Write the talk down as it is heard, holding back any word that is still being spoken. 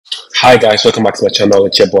Hi guys, welcome back to my channel.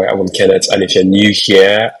 It's your boy awomkenneth, and if you're new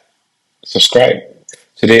here, subscribe.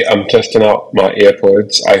 Today I'm testing out my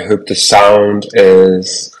AirPods. I hope the sound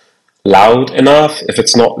is loud enough. If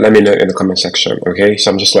it's not, let me know in the comment section. Okay, so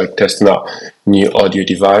I'm just like testing out new audio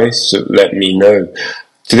device, so let me know.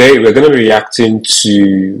 Today we're going to be reacting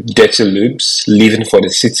to Dirty Loops, Leaving for the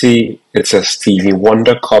City. It's a Stevie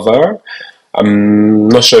Wonder cover. I'm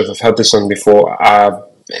not sure if I've heard this song before. I've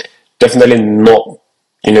definitely not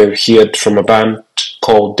heard from a band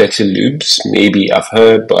called Dirty Loops. Maybe I've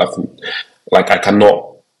heard, but I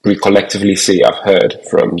cannot recollectively say I've heard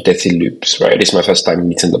from Dirty Loops, right? This is my first time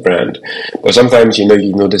meeting the brand. But sometimes you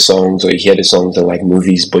know the songs, or you hear the songs in like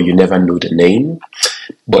movies, but you never know the name.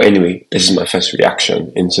 But anyway, this is my first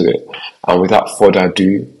reaction into it. And without further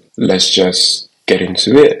ado, let's just get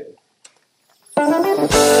into it.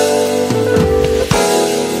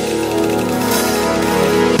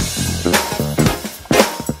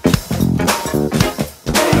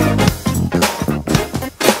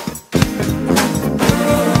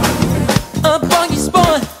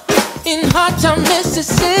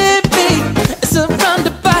 Mississippi,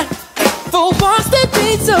 surrounded by four walls that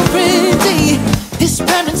need serenity. His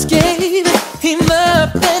parents gave him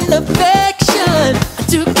love and affection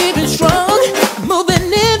to keep him strong, moving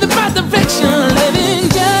in the right direction, living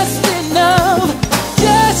just enough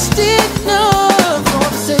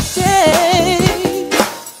for today.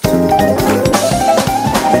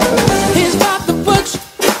 His father works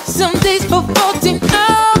some days for 14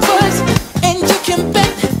 hours, and you can bet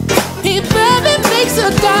he barely makes a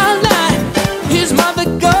dollar. His mother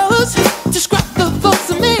goes to scrap the folks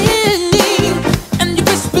a meaning, and you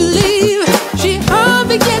best believe she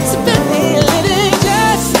hardly gets a penny, living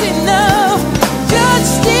just enough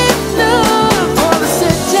for the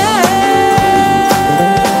city.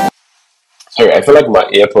 Sorry, I feel like my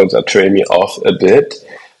AirPods are throwing me off a bit,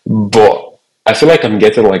 but I feel like I'm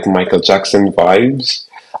getting like Michael Jackson vibes.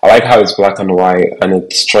 I like how it's black and white, and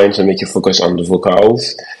it's trying to make you focus on the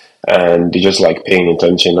vocals. And you're just like paying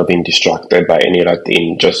attention, not being distracted by any other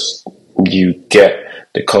thing. Just you get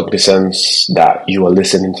the cognizance that you are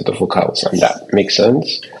listening to the vocals, and that makes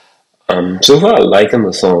sense. So far, liking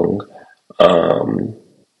the song. I'm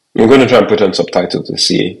going to try and put on subtitles to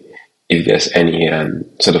see if there's any, and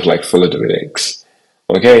sort of like follow the lyrics.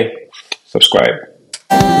 Okay, subscribe.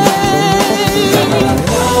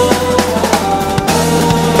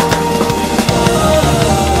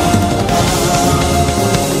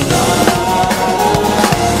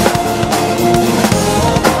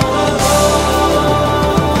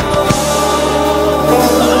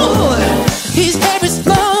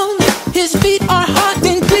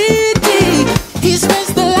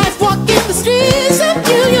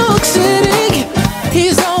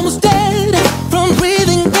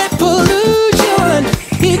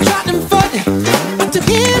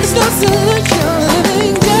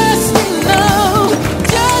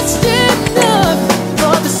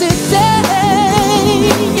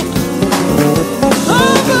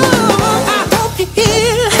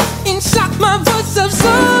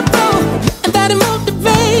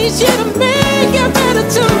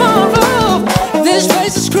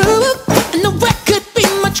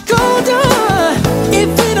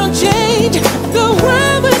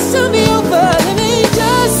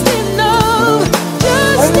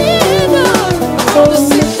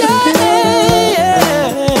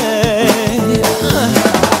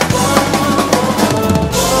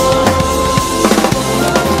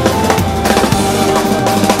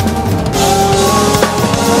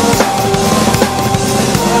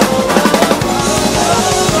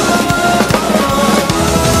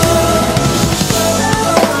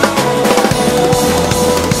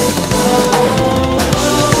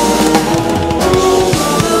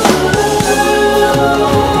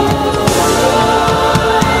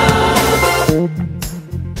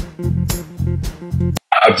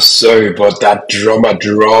 I'm sorry, but that drummer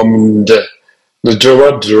drummed. The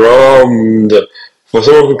drummer drummed. For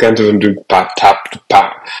someone who can't even do pat tap to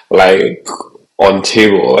pat like on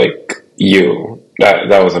table, like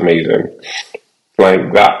that was amazing.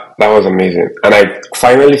 Like that was amazing. And I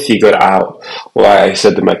finally figured out why I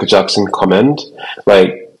said the Michael Jackson comment.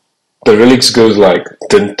 Like the lyrics goes like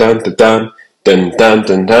dun dun dun dun dun dun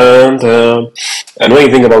dun dun dun. And when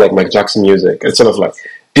you think about like Michael Jackson music, it's sort of like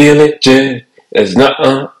Billy J. It's not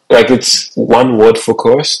like it's one word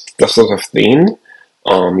focused, that sort of thing.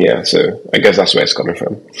 Yeah, so I guess that's where it's coming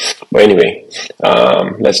from. But anyway,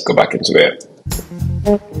 let's go back into it.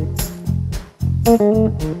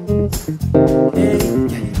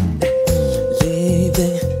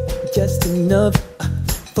 Leaving just enough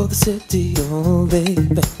for the city, oh baby.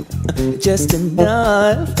 Just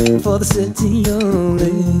enough for the city, oh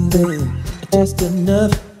baby. Just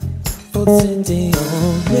enough for the city,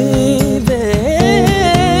 oh baby.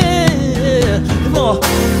 Come on.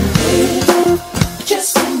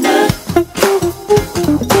 Just enough.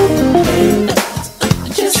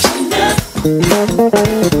 Just enough.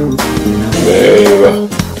 Baby,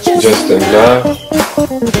 just enough.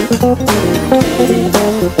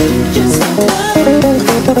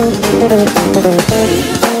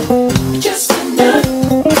 Just enough. Just enough.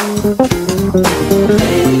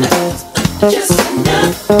 Just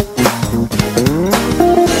enough.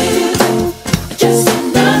 Just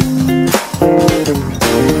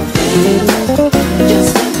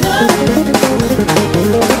enough.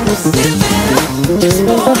 Just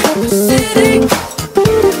for the city.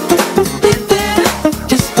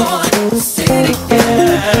 Just for the city,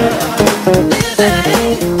 girl.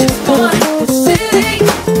 Just for the city.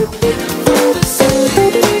 For the city.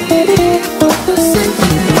 For the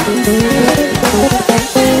city.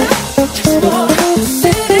 Just for the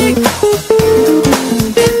city.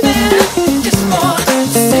 Just for the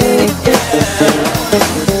city, girl. Just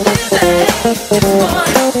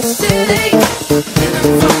for the city.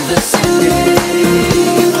 From the city.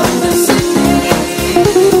 From the city.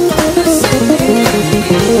 From the city.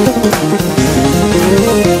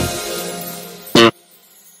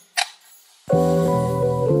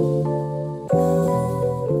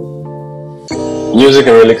 Music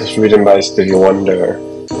and lyrics written by Stevie Wonder.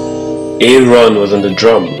 Aaron was on the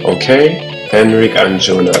drum, okay? Henrik and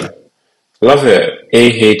Jonah. Love it.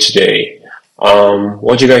 AH Day.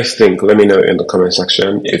 What do you guys think? Let me know in the comment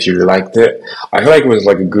section if you liked it. I feel like it was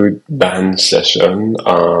like a good band session.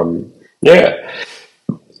 Yeah.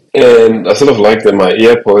 And I sort of liked that my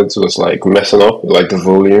earpods was like messing up with like the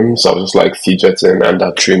volume, so I was just like fidgeting and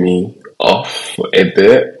that threw me off a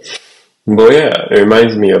bit. But yeah, it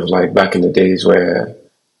reminds me of like back in the days where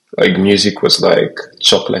like music was like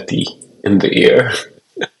chocolatey in the ear,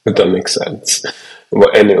 if that makes sense.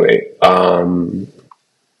 But anyway,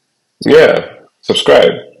 yeah,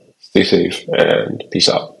 subscribe, stay safe, and peace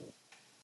out.